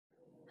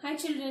Hi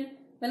children,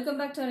 welcome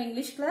back to our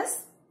English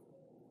class.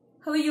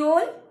 How are you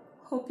all?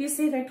 Hope you're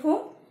safe at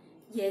home.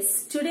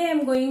 Yes, today I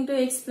am going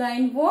to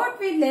explain what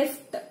we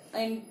left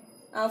in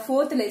our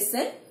fourth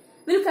lesson.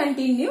 We'll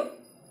continue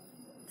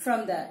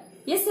from there.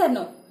 Yes or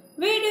no?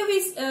 Where do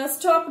we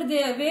stop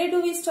there? Where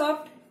do we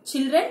stop,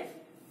 children?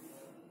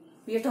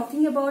 We are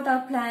talking about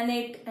our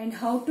planet and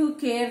how to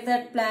care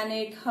that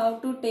planet, how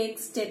to take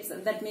steps.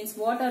 That means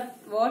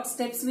what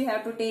steps we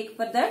have to take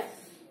for that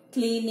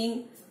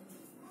cleaning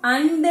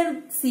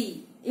under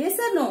sea. Yes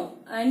or no?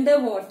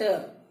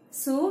 Underwater.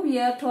 So we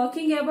are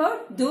talking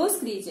about those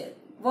creatures.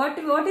 What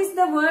is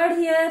the word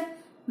here?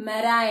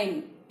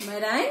 Marine.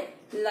 Marine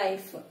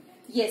life.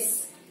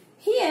 Yes.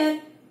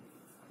 Here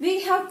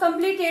we have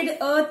completed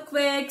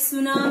earthquake,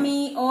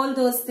 tsunami, all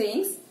those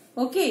things.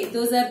 Okay,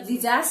 those are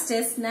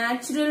disasters,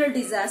 natural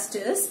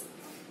disasters.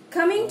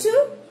 Coming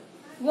to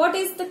what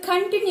is the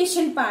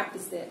continuation part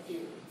is there.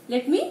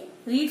 Let me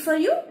read for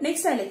you.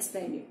 Next I'll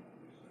explain you.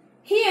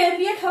 Here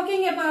we are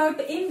talking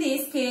about, in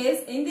this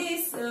case, in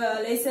this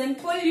lesson,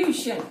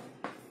 pollution.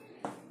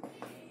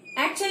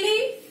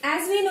 Actually,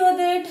 as we know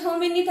that how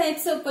many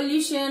types of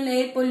pollution: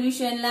 air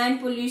pollution,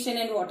 land pollution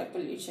and water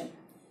pollution.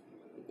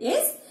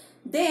 Yes?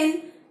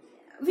 Then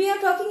we are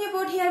talking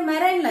about here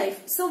marine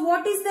life. So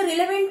what is the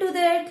relevant to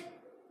that?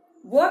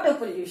 Water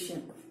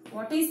pollution.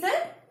 What is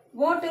that?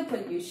 Water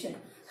pollution.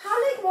 How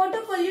like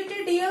water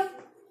polluted here?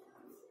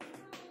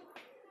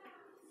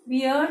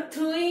 We are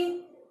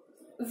throwing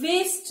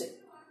waste,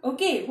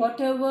 okay,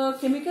 whatever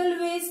chemical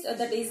waste,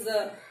 that is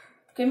the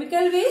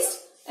chemical waste,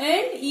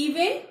 and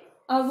even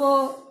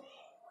our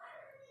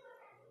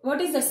what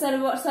is the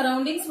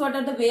surroundings, what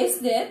are the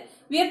waste there,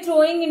 we are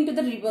throwing into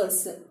the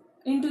rivers,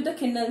 into the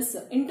canals,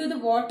 into the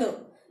water.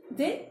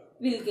 Then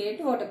we will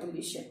get water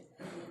pollution.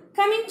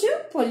 Coming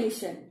to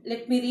pollution,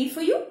 let me read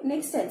for you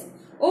next sentence.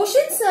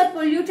 Oceans are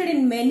polluted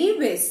in many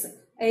ways: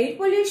 air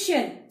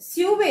pollution,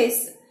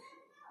 sewage,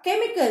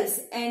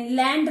 chemicals and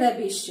land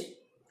rubbish.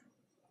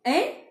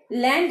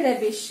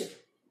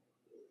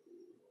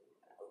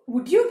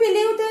 Would you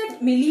believe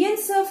that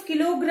millions of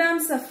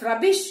kilograms of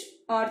rubbish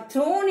are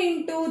thrown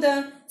into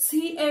the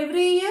sea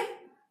every year?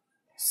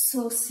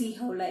 So see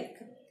how like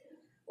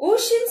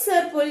oceans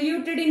are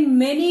polluted in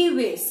many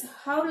ways.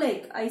 How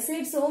like I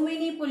said, so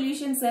many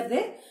pollutions are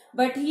there,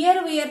 but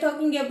here we are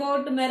talking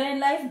about marine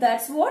life.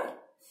 That's what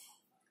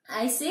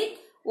I said.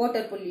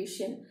 Water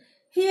pollution.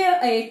 Here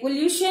air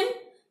pollution,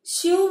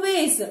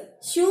 sewage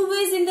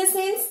in the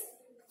sense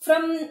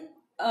from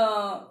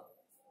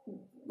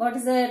what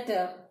is that?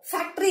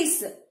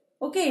 Factories.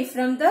 Okay,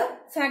 from the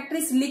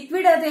factories,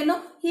 liquid are there,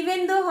 no?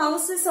 Even the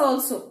houses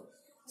also.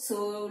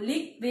 So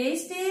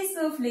wastage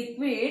of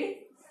liquid.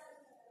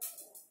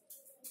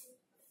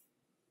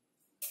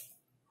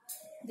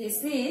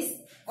 This is,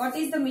 what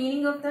is the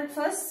meaning of that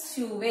first?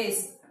 Sewage.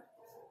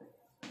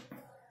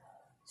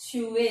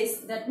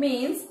 Sewage, that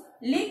means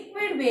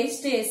liquid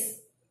wastage.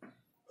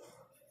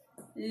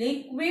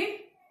 Liquid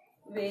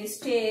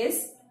wastage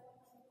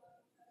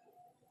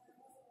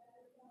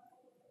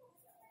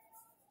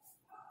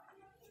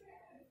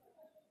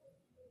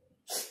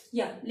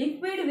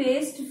liquid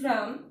waste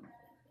from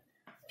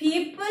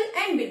people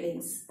and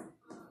buildings.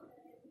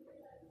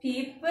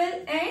 People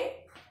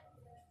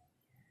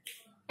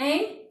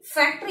and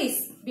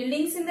factories.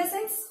 Buildings in the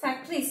sense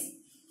factories.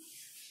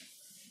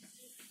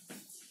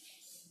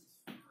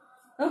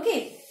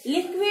 Okay,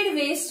 liquid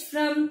waste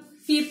from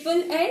people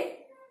and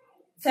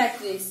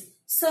factories.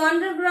 So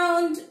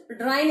underground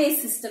drainage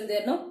system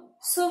there, no?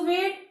 So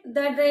where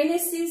the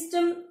drainage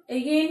system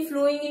again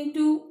flowing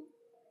into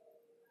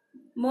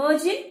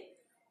margin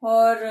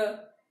or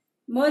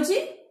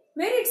margin,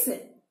 where it's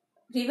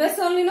rivers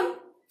only, no?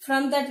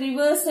 From that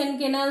rivers and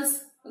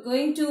canals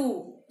going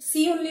to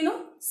sea only,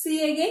 no?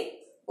 Sea again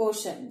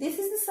ocean. This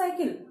is the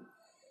cycle.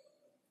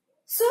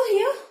 So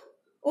here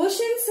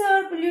oceans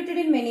are polluted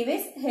in many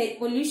ways. Air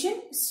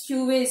pollution,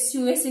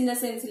 sewage in the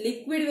sense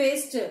liquid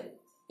waste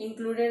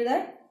included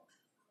that.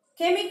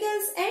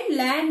 Chemicals and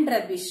land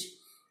rubbish.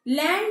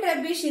 Land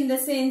rubbish in the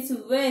sense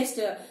waste,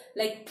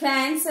 like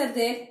plants are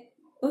there.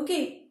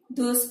 Okay.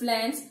 Those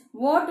plants,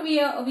 what we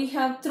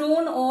have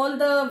thrown all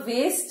the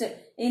waste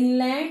in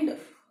land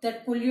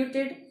that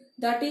polluted,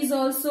 that is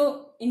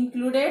also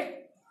included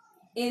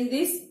in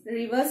this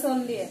rivers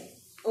only,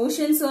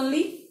 oceans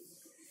only.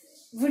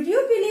 Would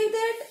you believe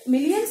that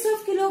millions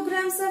of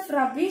kilograms of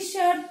rubbish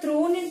are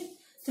thrown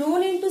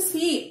into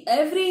sea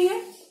every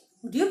year?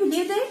 Would you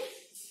believe that?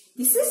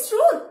 This is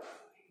truth.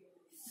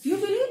 Do you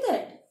believe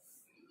that?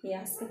 He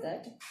asked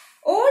that.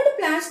 Old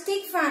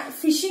plastic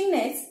fishing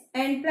nets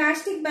and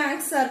plastic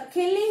bags are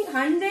killing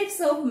hundreds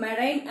of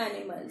marine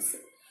animals.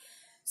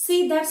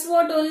 See, that's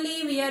what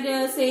only we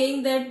are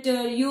saying, that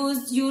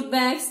use jute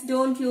bags,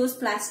 don't use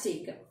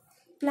plastic.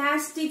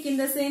 Plastic in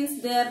the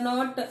sense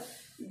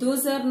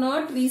those are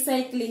not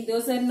recycling,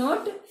 those are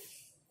not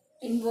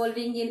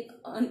involving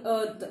on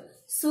earth.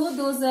 So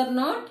those are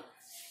not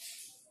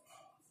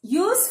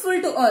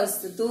useful to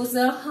us, those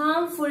are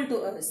harmful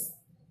to us.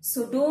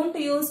 So don't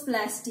use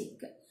plastic.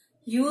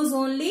 Use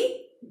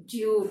only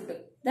jute.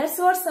 That's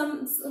what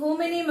so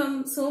many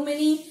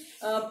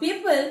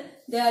people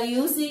they are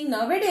using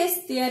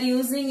nowadays. They are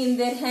using in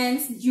their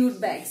hands jute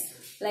bags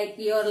like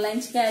your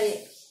lunch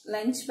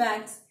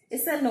bags.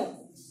 Yes or no?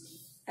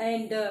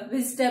 And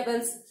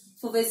vegetables,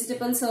 for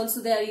vegetables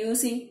also they are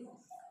using.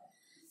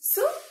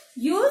 So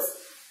use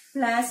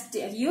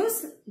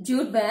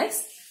jute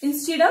bags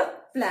instead of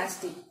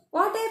plastic.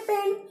 What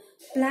happened?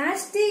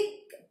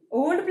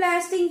 Old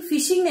plastic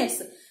fishing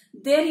nets.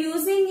 They are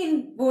using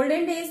in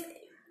olden days,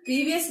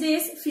 previous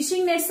days,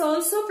 fishing nets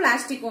also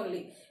plastic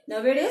only.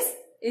 Nowadays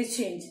it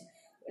changed.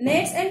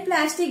 Nets and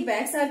plastic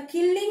bags are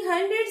killing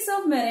hundreds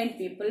of marine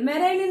people.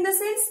 Marine in the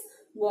sense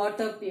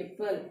water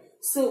people.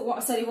 So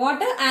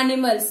water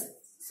animals.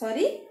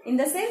 In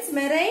the sense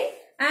marine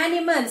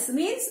animals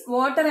means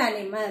water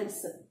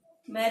animals.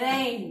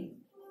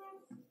 Marine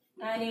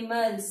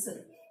animals.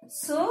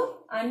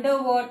 So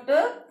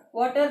underwater,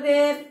 what are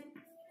there?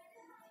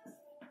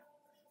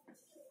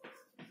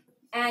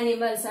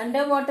 Animals,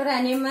 underwater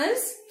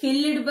animals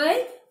killed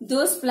by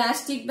those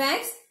plastic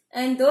bags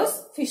and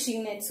those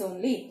fishing nets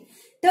only.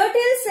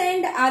 Turtles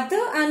and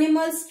other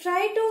animals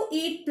try to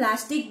eat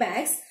plastic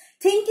bags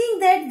thinking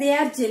that they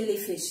are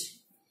jellyfish.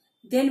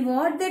 Then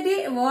what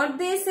they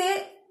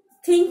say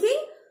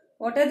thinking?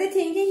 What are they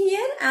thinking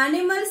here?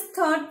 Animals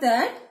thought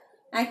that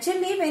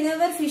actually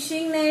whenever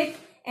fishing net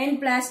and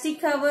plastic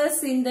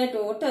covers in that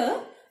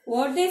water,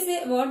 what they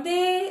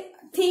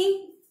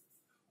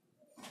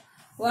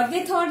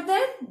thought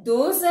that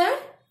those are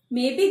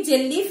maybe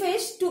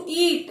jellyfish to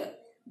eat.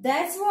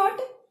 That's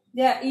what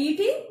they are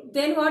eating.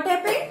 Then what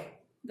happened?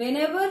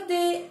 Whenever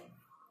they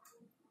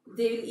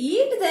will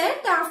eat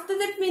that, after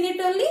that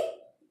minute only,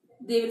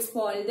 they will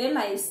spoil their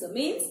lives.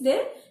 Means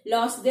they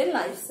lost their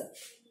lives.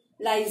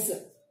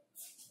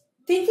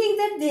 Thinking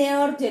that they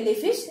are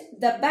jellyfish,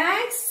 the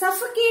bags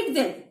suffocate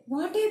them.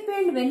 What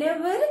happened?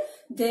 Whenever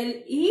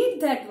they'll eat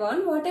that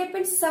one, what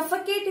happened?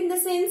 Suffocate in the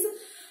sense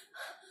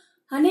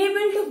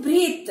unable to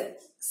breathe.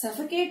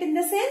 Suffocate in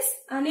the sense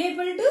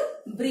unable to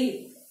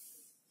breathe.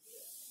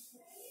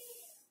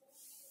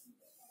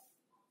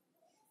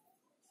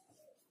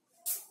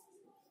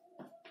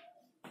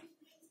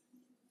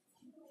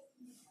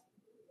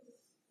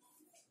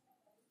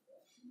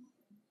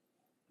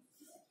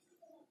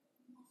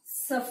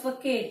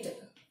 Suffocate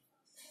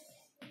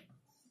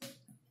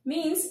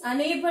means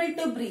unable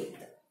to breathe.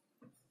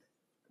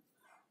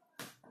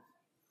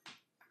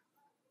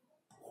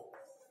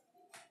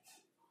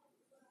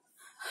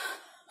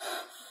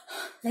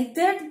 Like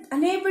that,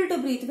 unable to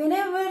breathe.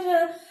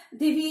 Whenever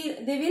they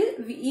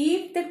will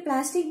eat the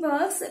plastic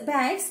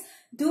bags,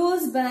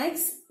 those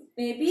bags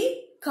may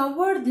be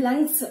covered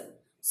lungs.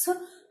 So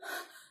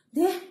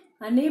they are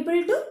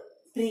unable to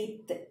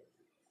breathe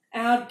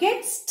or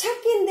get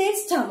stuck in their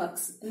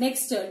stomachs.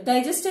 Next,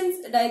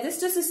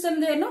 digestive system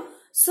there, no?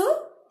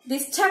 So they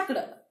stopped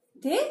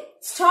there.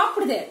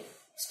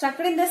 Stuck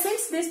in the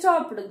sense they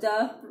stopped.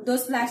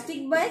 Those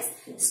plastic bags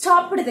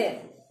stopped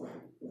there.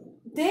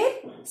 Their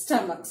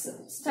stomachs.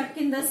 Stuck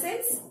in the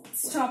sense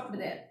stopped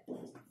there.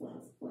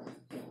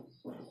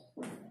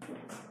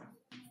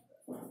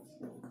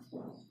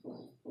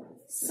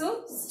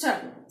 So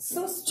stuck.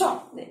 So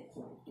stop there.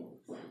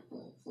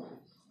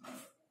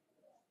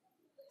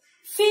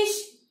 Fish,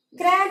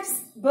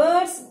 crabs,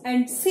 birds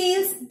and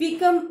seals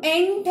become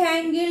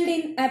entangled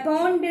in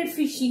abandoned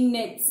fishing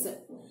nets.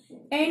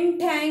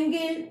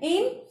 Entangled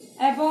in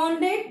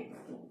abandoned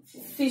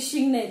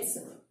fishing nets.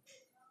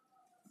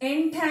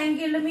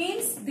 Entangled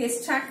means they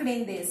stuck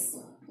in this.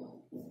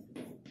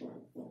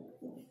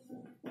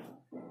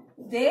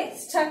 They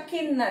stuck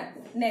in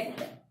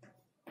net.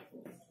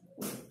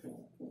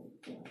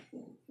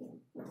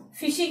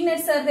 Fishing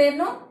nets are there,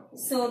 no?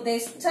 So they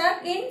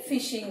stuck in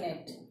fishing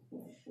net.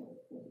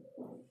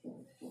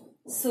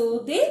 So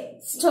they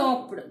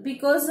stopped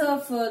because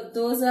of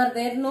those are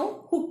there,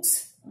 no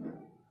hooks.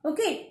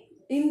 Okay,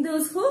 in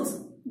those hooks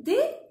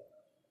they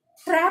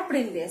trapped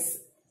in this.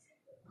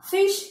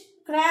 Fish,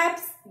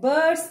 crabs,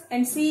 birds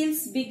and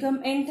seals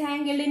become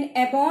entangled in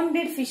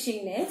abandoned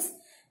fishing nets.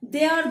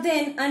 They are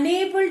then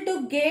unable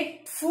to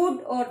get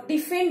food or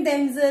defend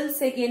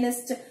themselves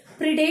against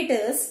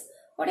predators.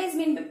 What is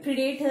meant by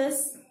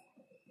predators?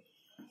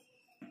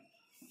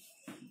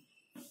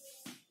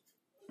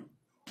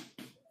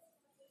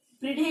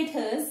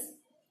 Predators.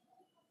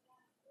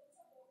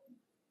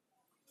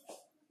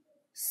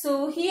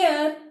 So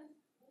here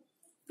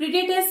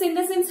predators in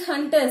the sense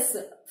hunters,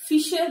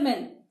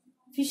 fishermen.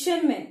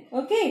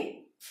 Okay.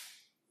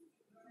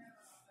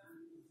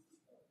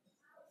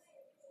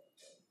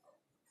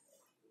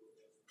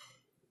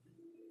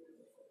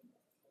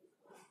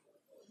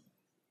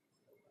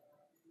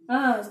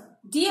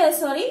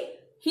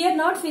 Here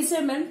not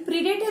fishermen.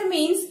 Predator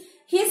means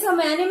here some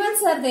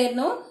animals are there,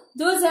 no?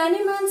 Those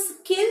animals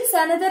kills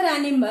another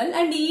animal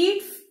and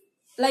eat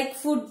like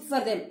food for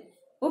them.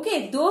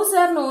 Okay, those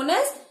are known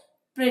as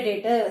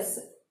predators.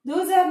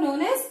 What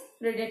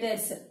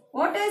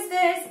is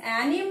this?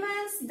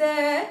 Animals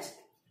that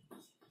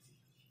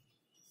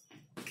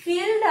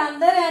killed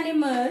other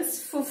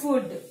animals for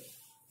food.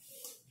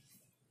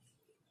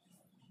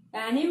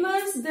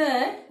 Animals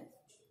that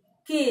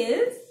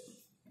kill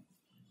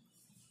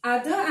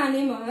other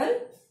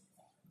animal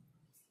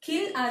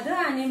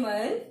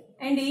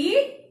and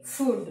eat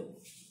food.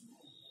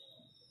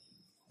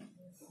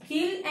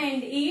 Kill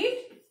and eat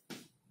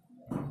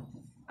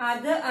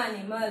other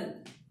animal.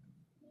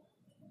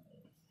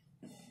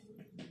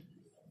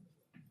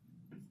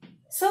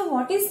 So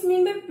what is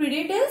mean by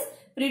predators?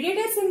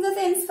 Predators in the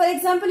sense, for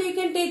example, you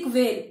can take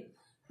whale.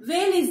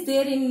 Whale is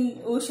there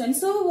in ocean.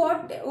 So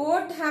what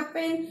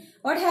happens?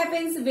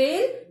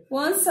 Whale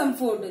wants some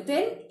food.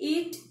 Then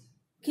it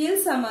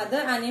kills some other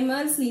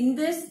animals in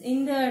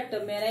that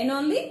marine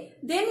only.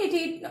 Then it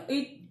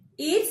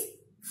eats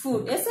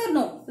food. Yes or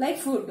no? Like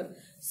food.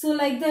 So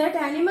like that,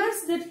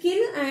 animals that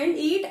kill and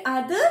eat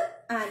other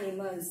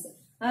animals.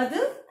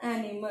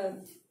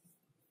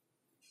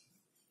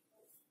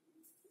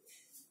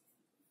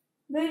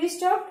 Where we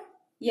stopped?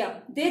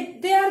 Yeah,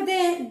 they are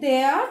then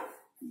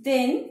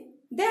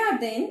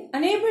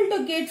unable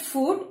to get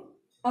food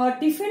or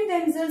defend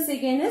themselves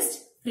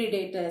against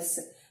predators.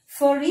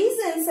 For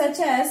reasons such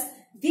as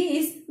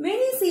these,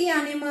 many sea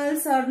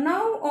animals are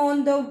now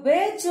on the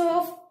verge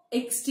of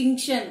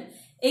extinction.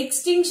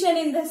 Extinction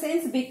in the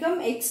sense become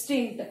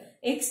extinct.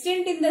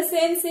 Extinct in the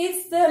sense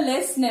is the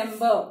less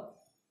number.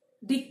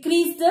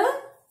 Decrease the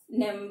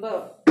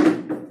number.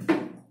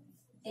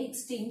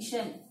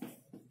 Extinction.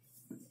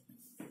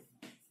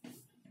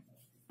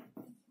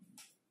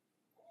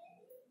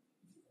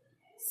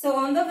 So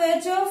on the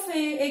verge of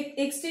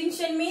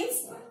extinction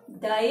means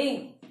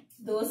dying.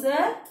 Those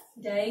are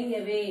dying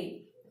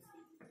away.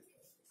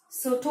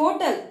 So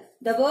total,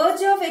 the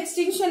verge of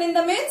extinction in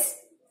the means,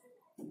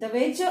 the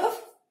verge of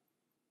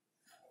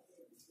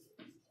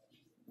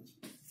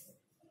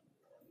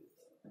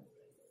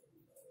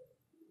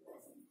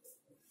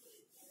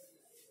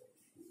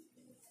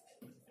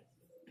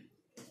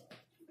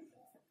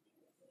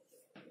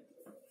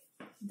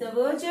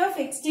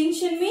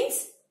extinction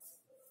means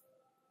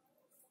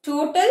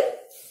total,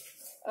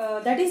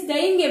 that is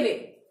dying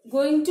away,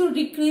 going to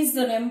decrease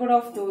the number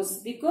of those,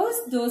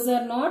 because those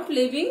are not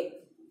living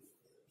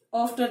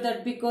after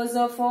that because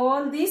of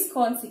all these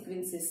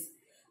consequences,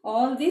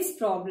 all these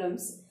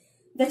problems.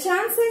 The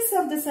chances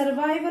of the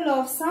survival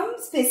of some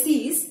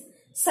species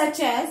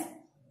such as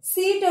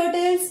sea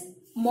turtles,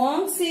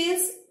 monk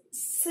seals,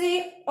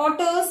 sea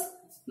otters,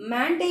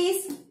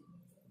 mantis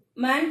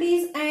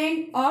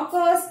and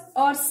orcas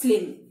are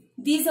slim.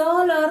 These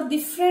all are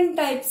different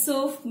types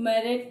of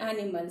marine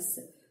animals.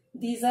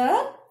 These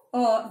all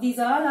are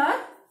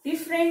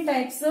different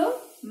types of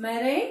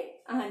marine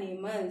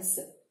animals.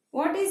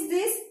 What is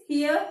this?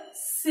 Here,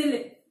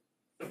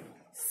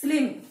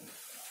 slim.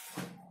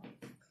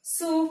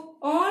 So,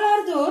 all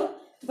are there,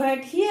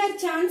 but here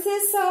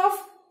chances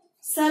of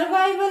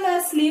survival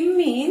as slim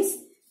means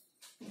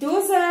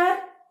those are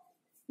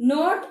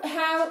not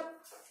have,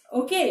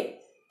 okay,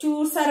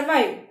 to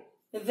survive.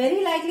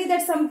 Very likely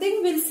that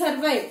something will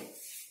survive.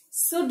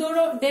 So,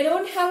 they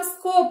don't have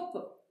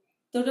scope.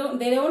 They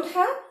don't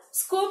have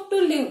scope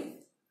to live.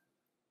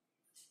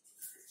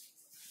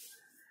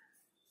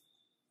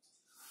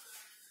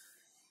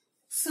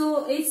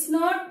 So it's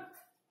not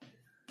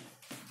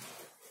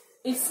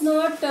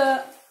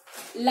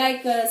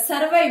like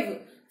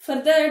survive.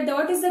 For that,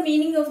 what is the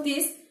meaning of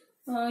this?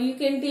 You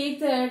can take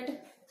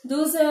that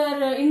those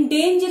are in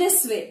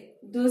dangerous way.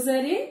 Those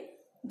are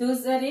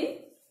in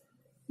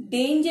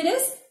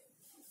dangerous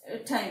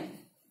time.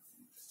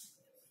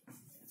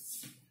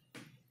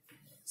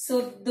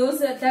 So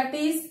that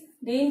is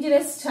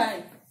dangerous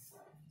time.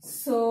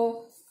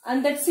 So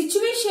and that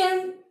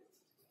situation,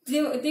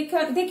 they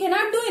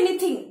cannot do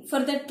anything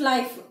for that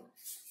life.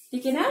 They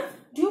cannot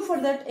do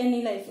for that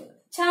any life.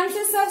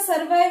 Chances of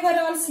survival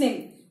are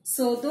slim.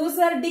 So those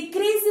are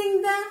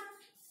decreasing the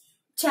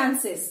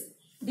chances.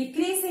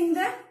 Decreasing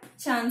the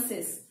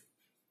chances.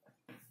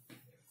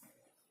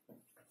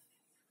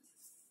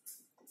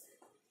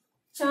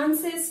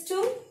 Chances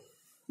to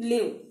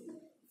live.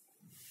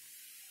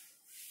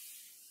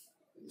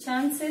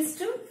 Chances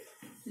to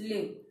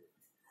live.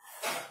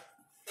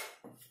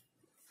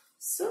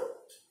 So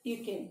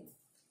you can.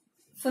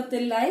 For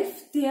the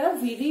life, they are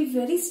very,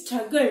 very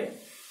struggled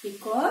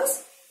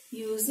because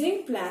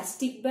using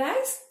plastic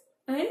bags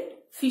and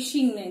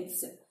fishing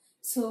nets.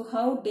 So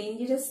how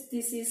dangerous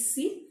this is,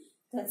 see?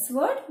 That's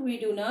what we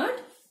do not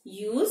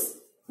use,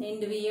 and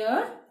we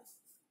are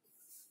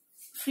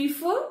free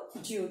for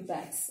jute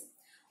bags.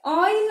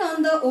 Oil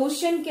on the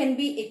ocean can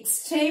be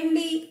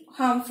extremely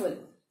harmful.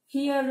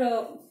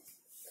 Here,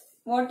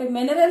 what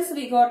minerals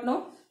we got,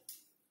 no?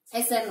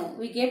 Yes or no?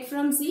 We get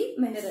from sea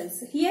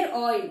minerals. Here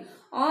oil.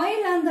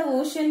 Oil on the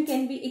ocean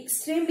can be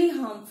extremely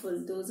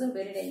harmful. Those are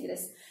very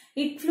dangerous.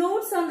 It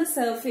floats on the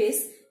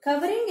surface,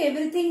 covering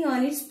everything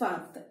on its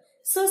path.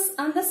 So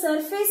on the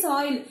surface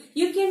oil,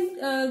 you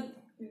can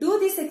do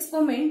this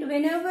experiment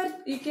whenever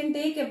you can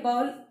take a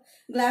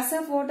glass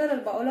of water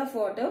or bowl of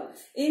water.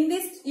 In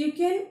this you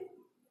can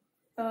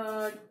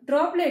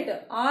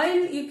droplet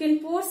oil, you can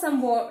pour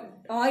some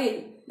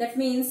oil, that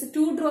means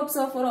 2 drops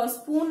of or a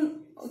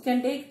spoon you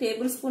can take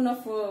tablespoon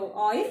of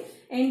oil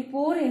and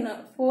pour in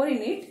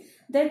it.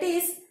 That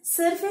is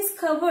surface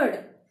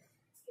covered.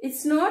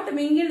 It's not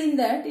mingled in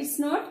that. It's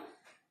not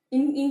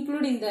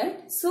including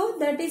that. So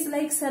that is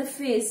like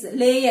surface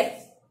layer.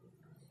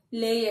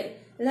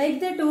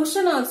 Like that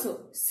ocean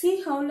also.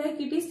 See how like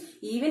it is.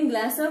 Even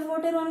glass of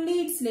water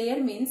only its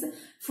layer means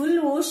full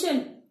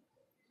ocean.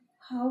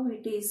 How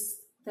it is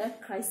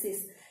that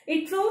crisis.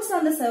 It floats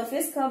on the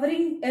surface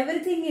covering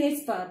everything in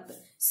its path.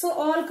 So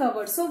all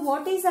covered. So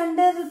what is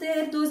under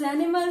there? Those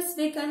animals,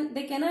 they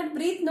cannot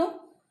breathe, no?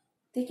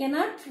 They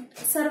cannot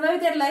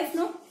survive their life,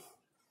 no?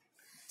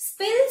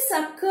 Spills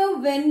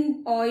occur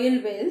when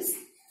oil wells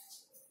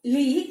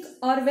leak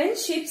or when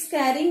ships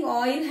carrying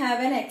oil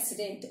have an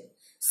accident.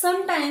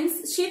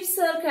 Sometimes ships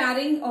are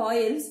carrying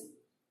oils,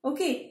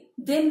 okay,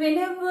 then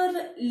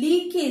whenever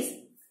leak is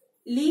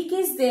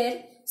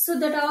there, so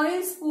that oil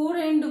is poured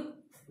and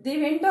they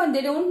went on,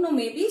 they don't know,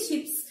 maybe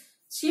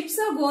ships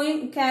are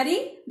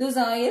carrying those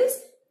oils,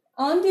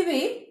 on the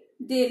way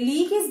the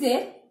leak is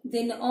there,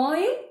 then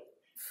oil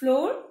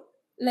flowed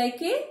like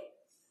a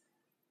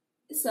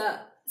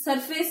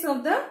surface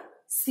of the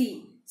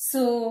sea.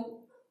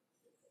 So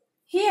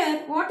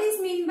here what is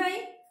mean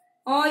by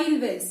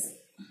oil wells?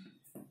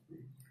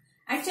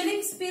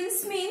 Actually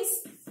spills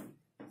means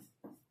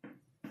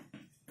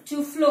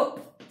to flow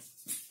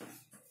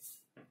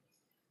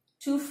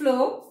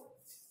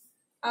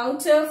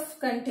out of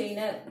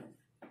container.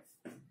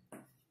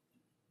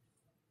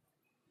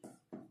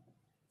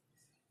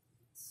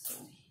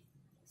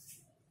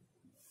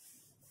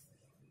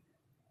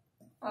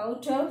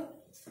 Out of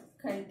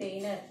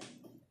container.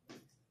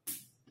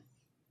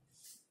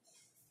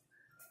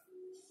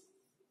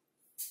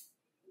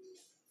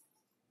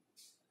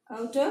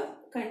 Out of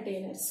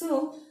container.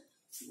 So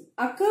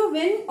occur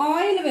when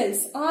oil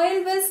wells.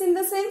 Oil wells in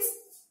the sense,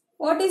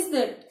 what is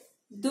that?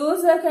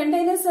 Those are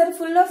containers are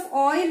full of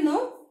oil,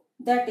 no?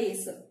 That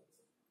is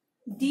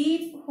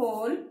deep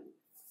hole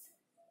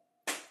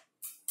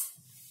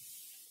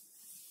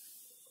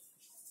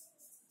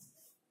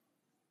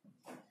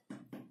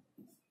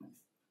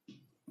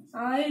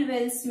oil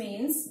wells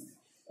means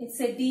it's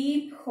a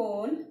deep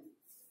hole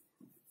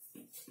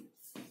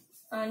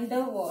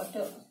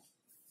underwater.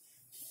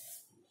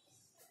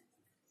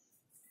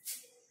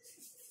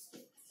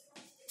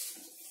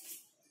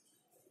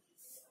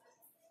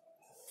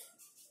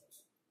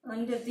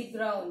 Under the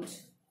ground.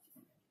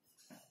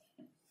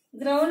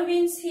 Ground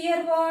means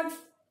here what?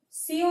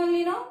 Sea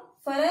only, no?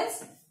 For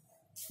us?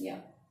 Yeah.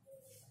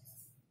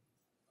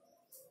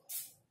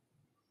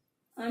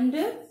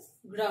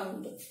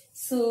 Underground.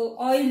 So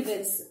oil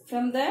wells.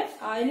 From that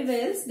oil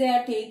wells they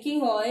are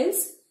taking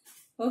oils.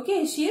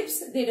 Okay,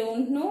 ships they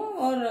don't know,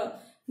 or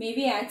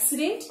maybe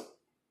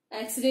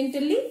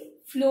accidentally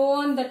flow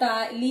on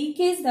that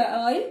leakage the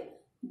oil.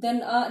 Then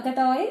that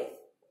oil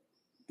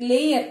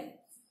layer.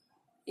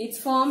 It's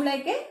formed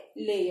like a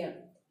layer.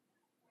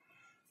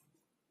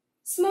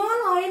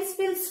 Small oil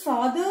spills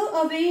farther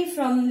away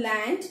from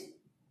land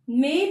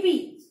may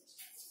be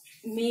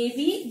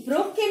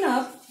broken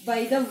up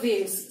by the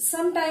waves.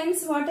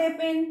 Sometimes what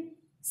happen?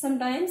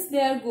 Sometimes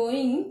they are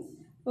going,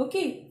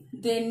 okay,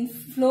 then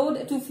flow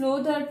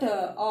that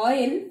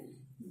oil.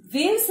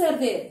 Waves are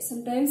there.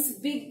 Sometimes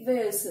big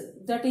waves.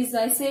 That is,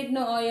 I said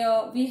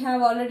no. We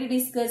have already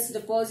discussed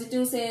the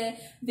positive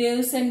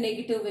waves and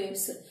negative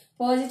waves.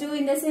 Positive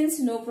in the sense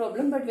no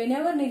problem, but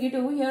whenever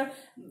negative here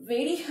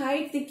very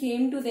height they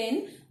came to,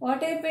 then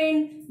what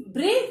happened?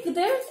 Break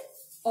that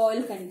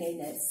oil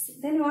containers.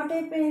 Then what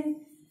happened?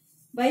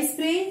 By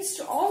spraying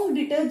strong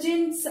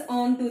detergents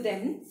onto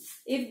them,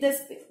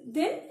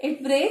 then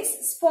it breaks,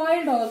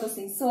 spoiled all those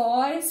things. So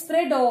oil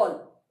spread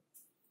all.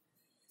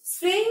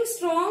 Spraying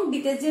strong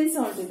detergents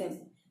onto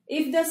them.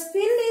 If the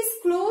spill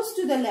is close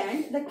to the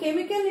land, the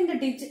chemical in the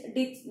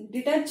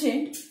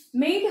detergent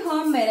made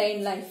harm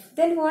marine life.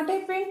 Then what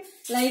happened?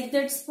 Like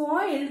that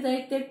spoiled,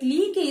 like that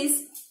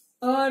leakage,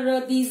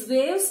 or these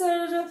waves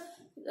are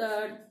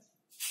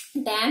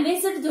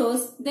damaged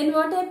those. Then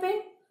what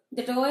happened?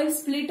 That oil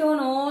split on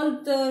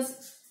all the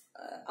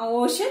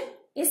ocean.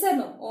 Yes or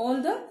no?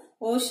 All the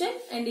ocean,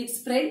 and it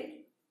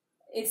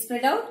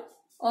spread out.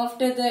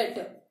 After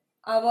that,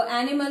 our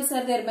animals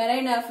are there,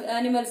 marine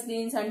animals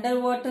means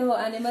underwater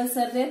animals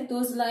are there,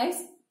 those lives,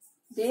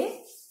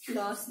 they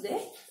lost their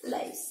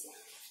lives.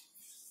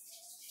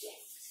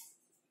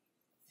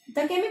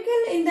 The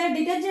chemical in the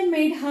detergent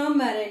made harm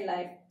marine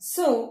life.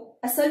 So,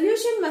 a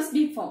solution must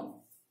be found.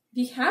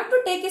 We have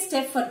to take a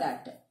step for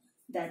that.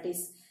 That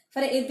is,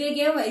 they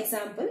gave an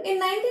example. In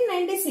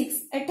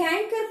 1996, a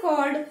tanker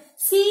called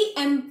Sea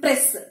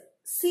Empress,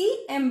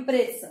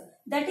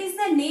 that is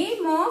the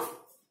name of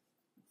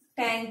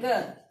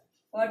tanker.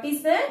 What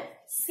is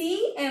that?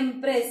 Sea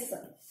Empress.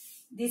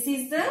 This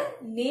is the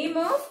name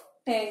of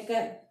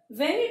tanker.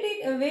 When it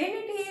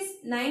is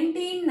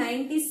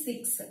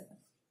 1996,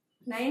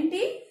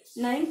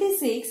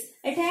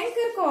 a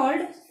tanker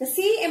called the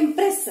Sea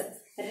Empress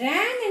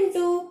ran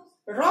into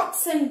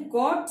rocks and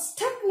got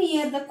stuck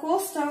near the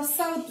coast of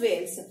South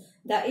Wales.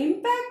 The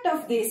impact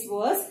of this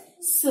was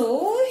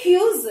So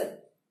huge.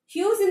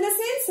 Huge in the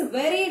sense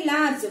very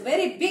large,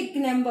 very big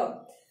number.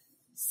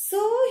 So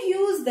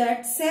huge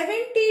that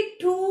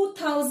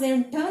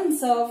 72,000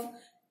 tons of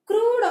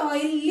crude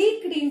oil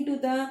leaked into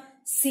the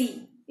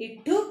sea.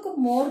 It took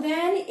more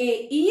than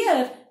a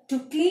year to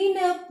clean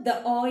up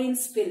the oil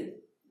spill.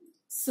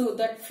 So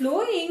that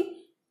flowing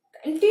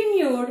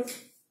continued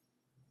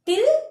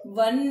till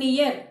 1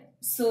 year.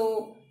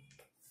 So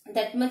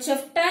that much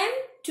of time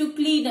to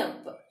clean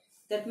up.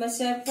 That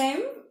much of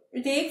time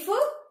it take for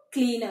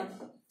clean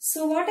up.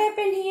 So what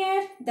happened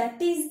here?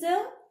 That is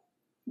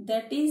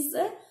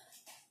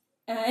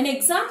an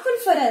example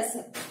for us.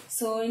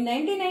 So in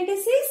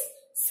 1996,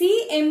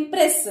 Sea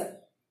Empress,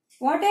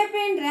 what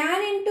happened?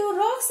 Ran into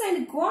rocks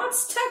and got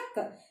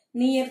stuck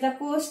near the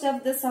coast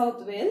of the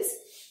South Wales.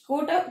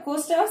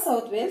 Coast of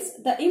South Wales.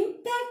 The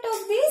impact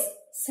of this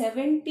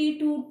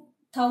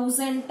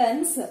 72,000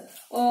 tons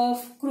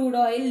of crude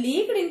oil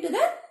leaked into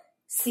the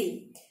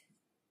sea.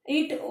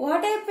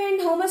 What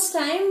happened? How much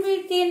time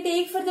we can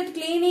take for that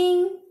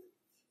cleaning?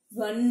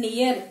 1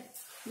 year.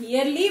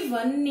 Nearly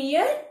 1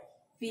 year.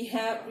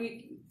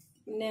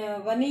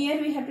 1 year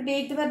we have to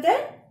take for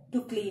that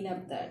to clean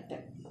up that.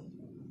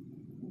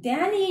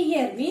 Than a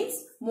year means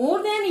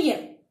more than a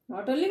year.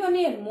 Not only 1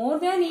 year, more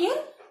than a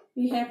year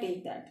we have to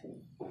take that.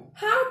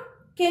 How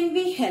can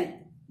we help?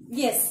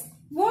 Yes,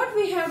 what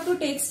we have to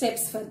take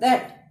steps for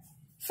that?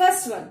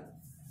 First one,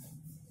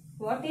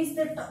 what is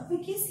the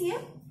topic is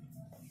here?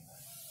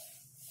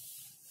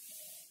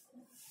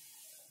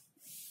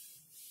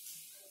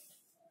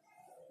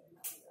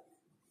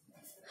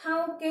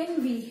 How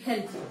can we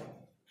help?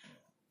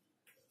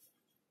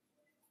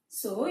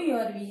 So you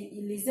are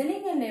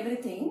listening and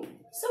everything.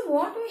 So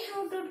what we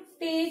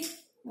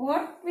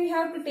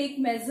have to take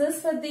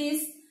measures for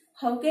this?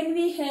 How can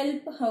we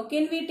help? How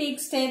can we take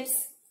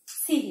steps?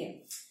 See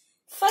here.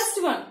 First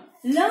one,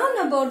 learn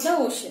about the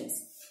oceans.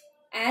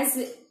 As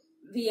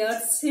we are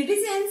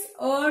citizens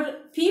or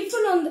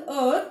people on the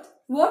earth,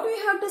 what we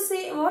have to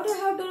say, what we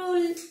have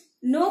to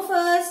know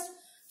first?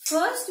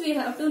 First we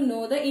have to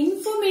know the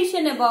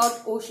information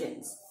about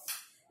oceans.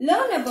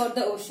 Learn about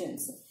the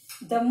oceans.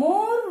 The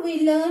more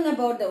we learn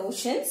about the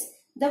oceans,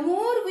 the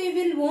more we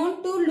will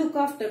want to look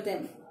after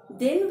them.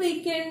 Then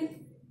we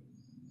can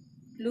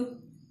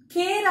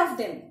care of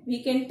them.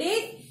 We can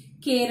take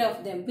care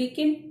of them. We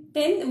tend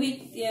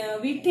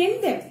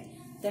them.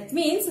 That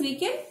means we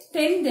can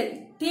tend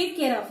them, take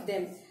care of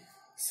them.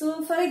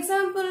 So for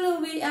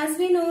example, as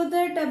we know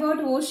that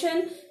about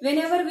ocean,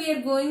 whenever we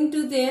are going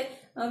to there,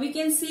 we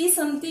can see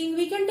something,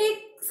 we can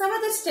take some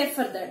other step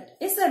for that.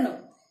 Yes or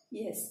no?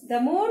 Yes. The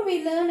more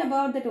we learn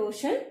about that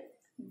ocean,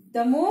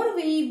 the more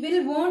we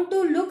will want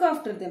to look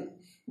after them.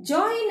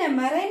 Join a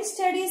marine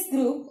studies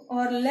group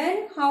or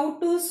learn how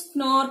to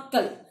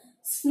snorkel.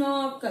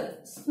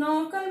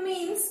 Snorkel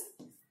means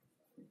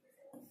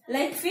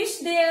like fish,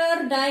 they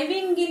are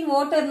diving in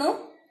water,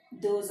 no?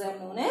 Those are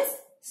known as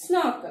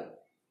snorkel.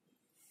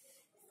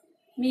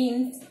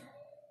 Means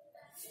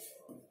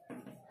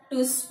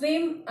to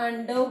swim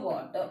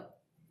underwater.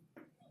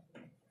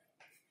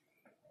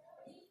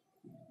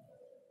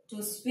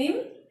 To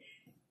swim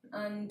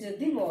under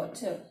the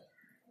water.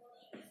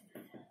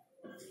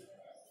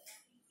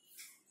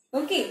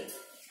 Okay.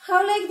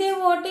 How like they are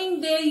watering?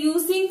 They are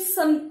using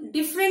some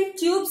different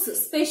tubes,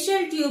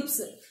 special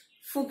tubes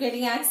for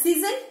getting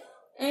oxygen.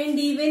 And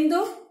even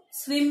though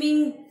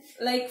swimming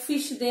like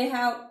fish, they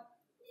have,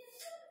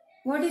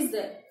 what is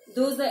that?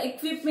 Those are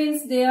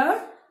equipments they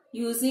are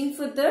using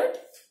for that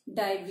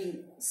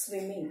diving,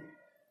 swimming.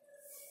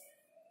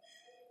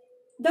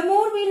 The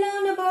more we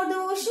learn about the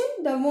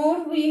ocean, the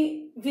more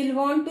we will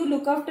want to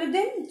look after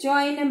them.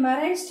 Join a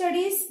marine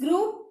studies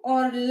group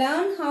or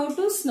learn how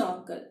to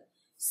snorkel.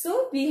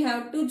 So we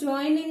have to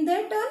join in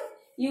that and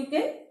you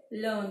can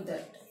learn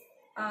that.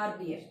 Are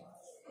there.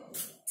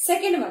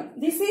 Second one,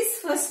 this is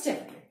first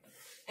step.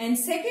 And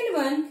second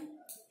one,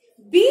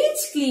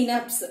 beach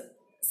cleanups.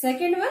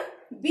 Second one,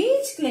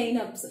 beach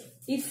cleanups.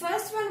 In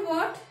first one,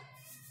 what?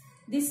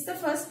 This is the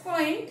first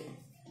point.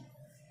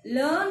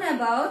 Learn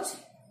about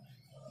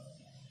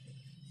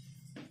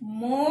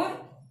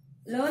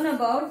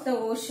the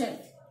ocean.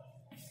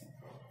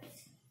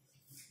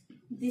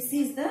 This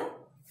is the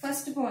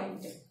first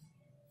point.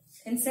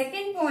 And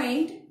second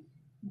point,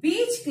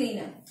 beach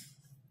cleanup.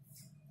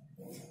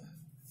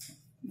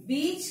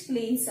 Beach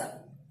cleans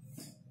up.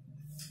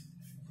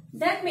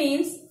 That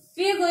means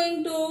we are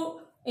going to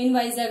in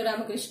Vizag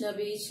Ramakrishna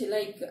beach,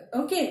 like,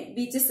 okay,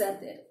 beaches are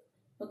there.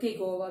 Okay,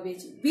 Goa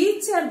beach.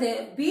 Beaches are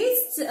there.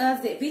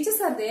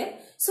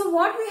 So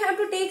what we have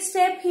to take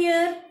step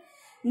here?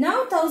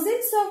 Now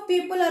thousands of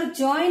people are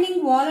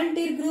joining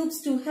volunteer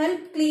groups to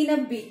help clean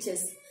up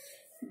beaches.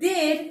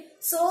 There,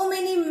 so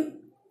many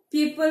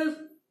people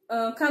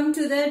come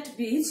to that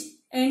beach,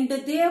 and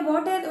they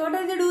what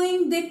are they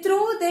doing? They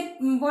throw that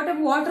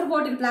water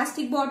bottle,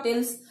 plastic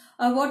bottles,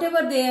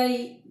 whatever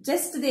they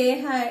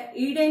have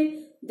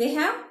eaten. They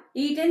have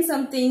eaten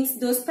some things,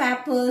 those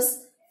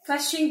papers,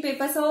 crushing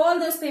papers, all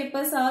those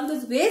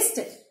waste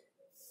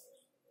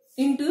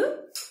into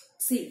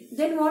See,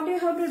 then what you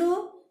have to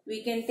do?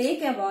 We can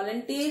take a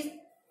volunteer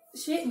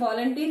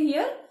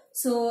here.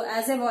 So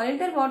as a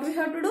volunteer, what we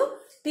have to do?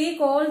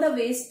 Take all the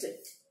waste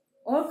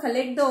or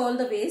collect all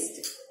the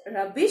waste,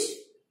 rubbish,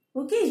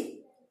 okay?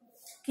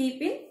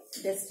 Keep in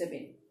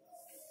dustbin.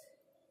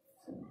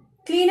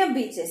 Clean up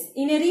beaches.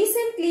 In a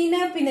recent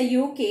cleanup in the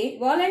UK,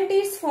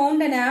 volunteers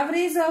found an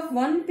average of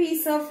 1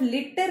 piece of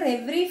litter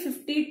every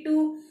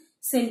 52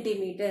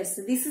 centimeters.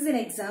 This is an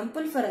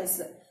example for us.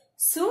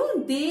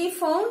 So they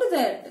found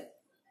that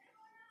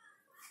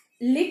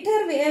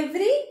litter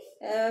every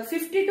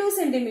 52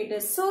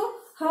 centimeters. So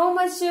how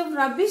much of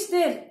rubbish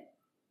there?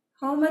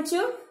 How much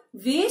of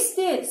waste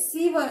there?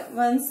 See,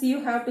 once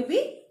you have to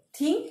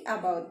think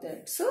about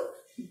that. So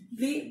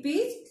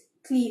beach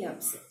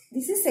cleanups.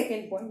 This is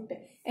second point.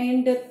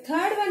 And the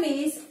third one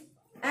is,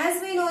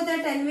 as we know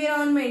that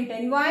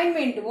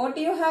environment. What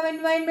do you have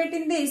environment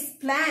in this?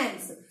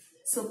 Plants.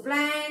 So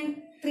plant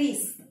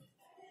trees.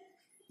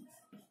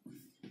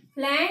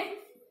 Plant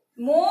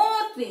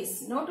more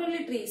trees. Not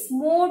only trees,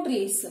 more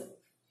trees.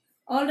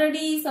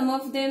 Already some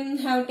of them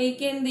have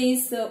taken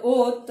this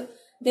oath,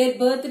 their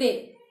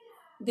birthday.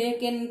 They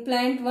can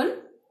plant one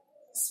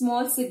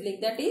small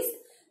sibling. That is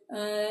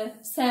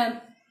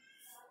Sam.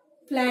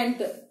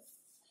 Plant.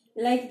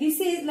 Like this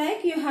is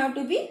like you have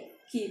to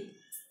keep.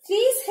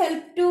 Trees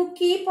help to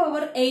keep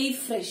our air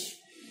fresh.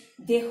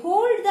 They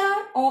hold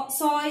the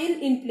soil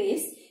in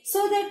place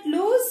so that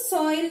loose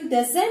soil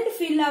doesn't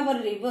fill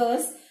our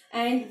rivers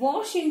and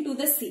wash into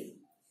the sea.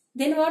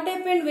 Then what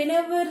happened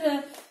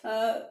whenever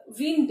air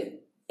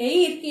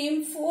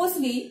came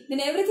forcefully, then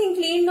everything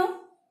clean,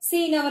 no?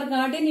 See, in our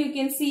garden you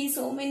can see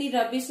so many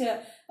rubbish,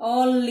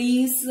 all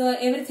leaves,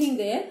 everything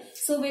there.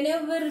 So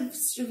whenever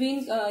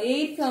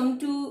air come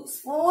to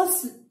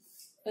force,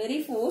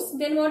 very force,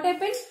 then what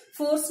happened?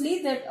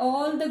 Forcefully that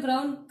all the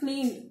ground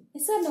cleaned.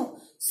 Yes or no?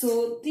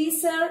 So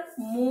these are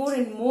more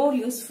and more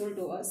useful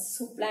to us.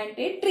 So plant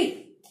a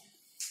tree.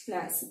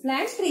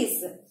 Plant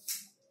trees.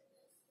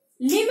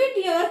 Limit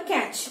your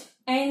catch.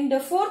 And the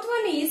fourth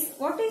one is,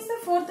 what is the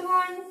fourth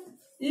one?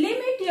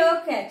 Limit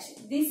your catch.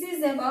 This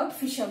is about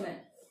fishermen.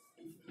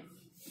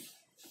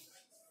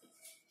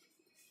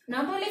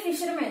 Not only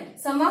fishermen,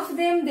 some of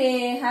them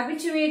they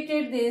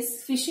habituated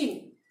this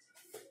fishing,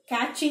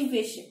 catching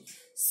fish.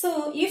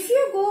 So if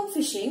you go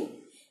fishing,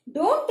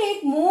 don't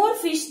take more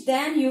fish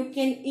than you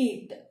can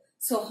eat.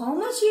 So how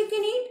much you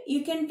can eat?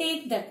 You can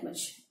take that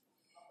much.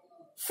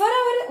 For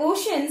our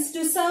oceans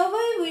to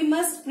survive, we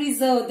must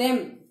preserve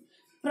them,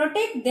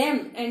 protect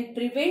them and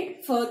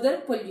prevent further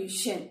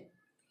pollution.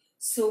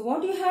 So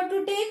what you have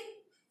to take?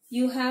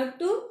 You have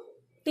to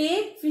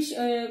take fish,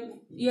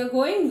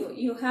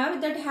 you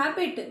have that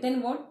habit,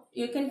 then what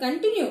you can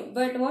continue.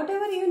 But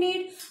whatever you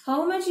need,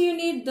 how much you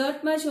need,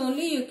 that much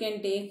only you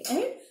can take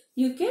and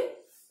you can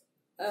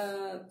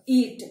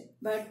eat.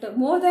 But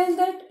more than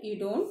that, you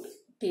don't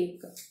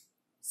take.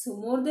 So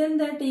more than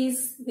that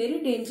is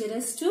very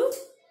dangerous to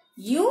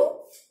you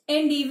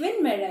and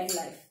even marine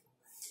life.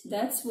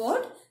 That's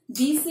what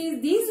these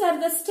are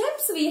the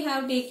steps we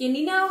have taken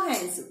in our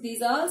hands.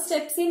 These are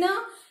steps in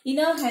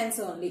our hands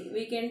only.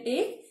 We can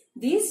take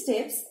these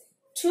steps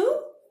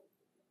to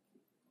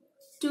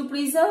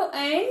preserve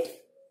and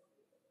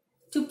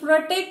to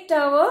protect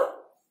our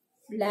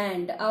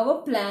land,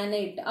 our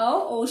planet,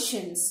 our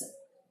oceans.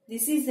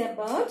 This is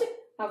about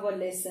our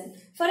lesson.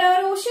 For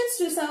our oceans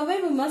to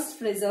survive, we must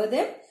preserve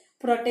them,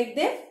 protect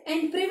them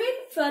and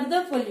prevent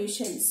further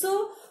pollution.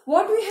 So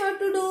what we have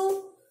to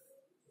do?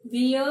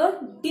 We are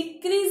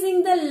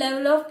decreasing the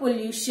level of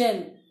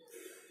pollution.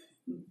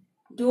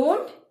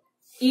 Don't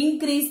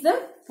increase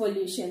the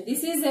pollution.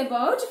 This is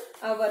about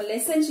our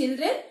lesson,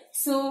 children.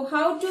 So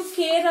how to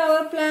care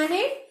our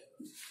planet?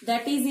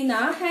 That is in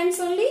our hands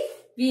only.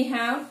 We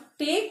have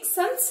take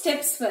some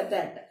steps for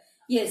that.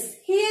 Yes,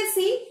 here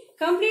see,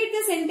 complete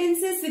the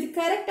sentences with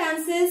correct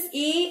answers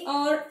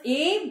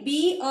A,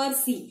 B or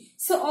C.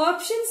 So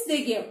options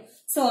they gave.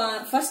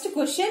 So first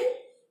question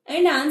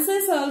and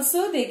answers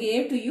also they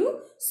gave to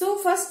you. So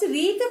first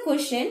read the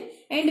question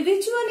and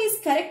which one is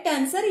correct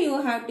answer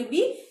you have to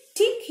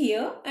tick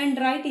here and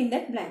write in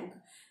that blank.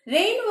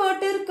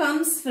 Rainwater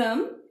comes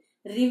from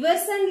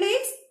rivers and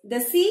lakes, the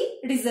sea,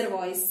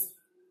 reservoirs.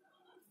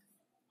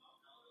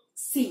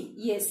 C.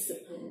 Yes.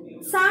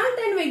 Salt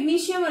and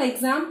magnesium are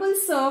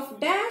examples of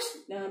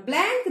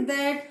blank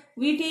that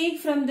we take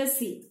from the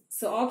sea.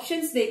 So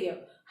options they give.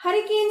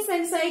 Hurricanes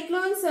and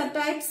cyclones are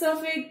types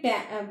of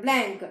a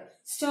blank.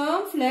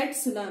 Storm, flood,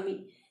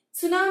 tsunami.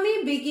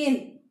 Tsunami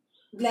begin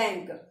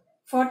blank.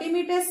 40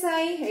 meters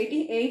high,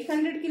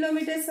 800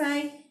 kilometers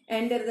high,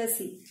 under the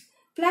sea.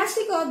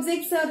 Plastic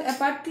objects are a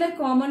particular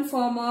common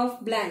form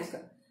of blank.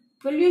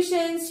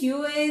 Pollution,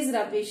 sewage,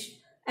 rubbish.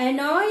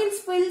 And oil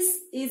spills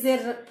is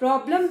a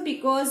problem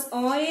because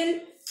oil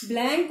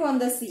blank on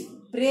the sea.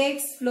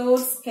 Breaks,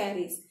 floats,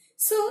 carries.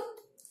 So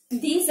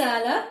these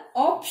are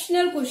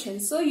optional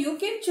questions. So you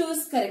can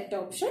choose correct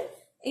option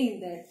in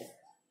that.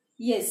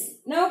 Yes.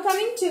 Now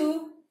coming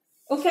to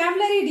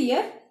vocabulary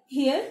dear.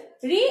 Here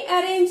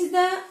rearrange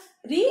the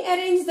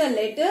rearrange the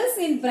letters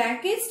in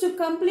brackets to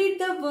complete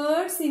the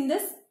words in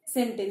the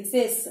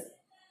sentences.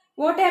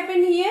 What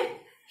happened here?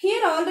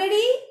 Here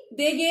already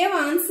they gave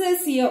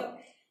answers here.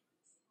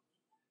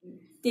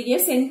 They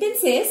gave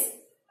sentences.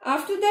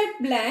 After that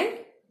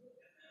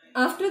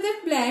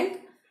blank,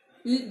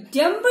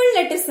 jumbled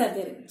letters are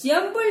there.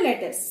 Jumbled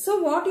letters.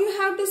 So what you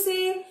have to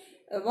say?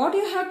 What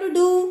you have to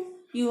do?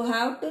 You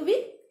have to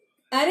be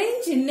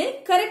arranged in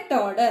a correct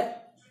order.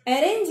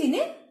 Arrange in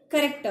a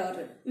correct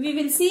order. We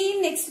will see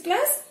in next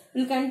class.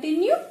 We will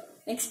continue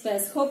next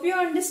class. Hope you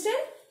understand.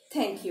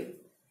 Thank you.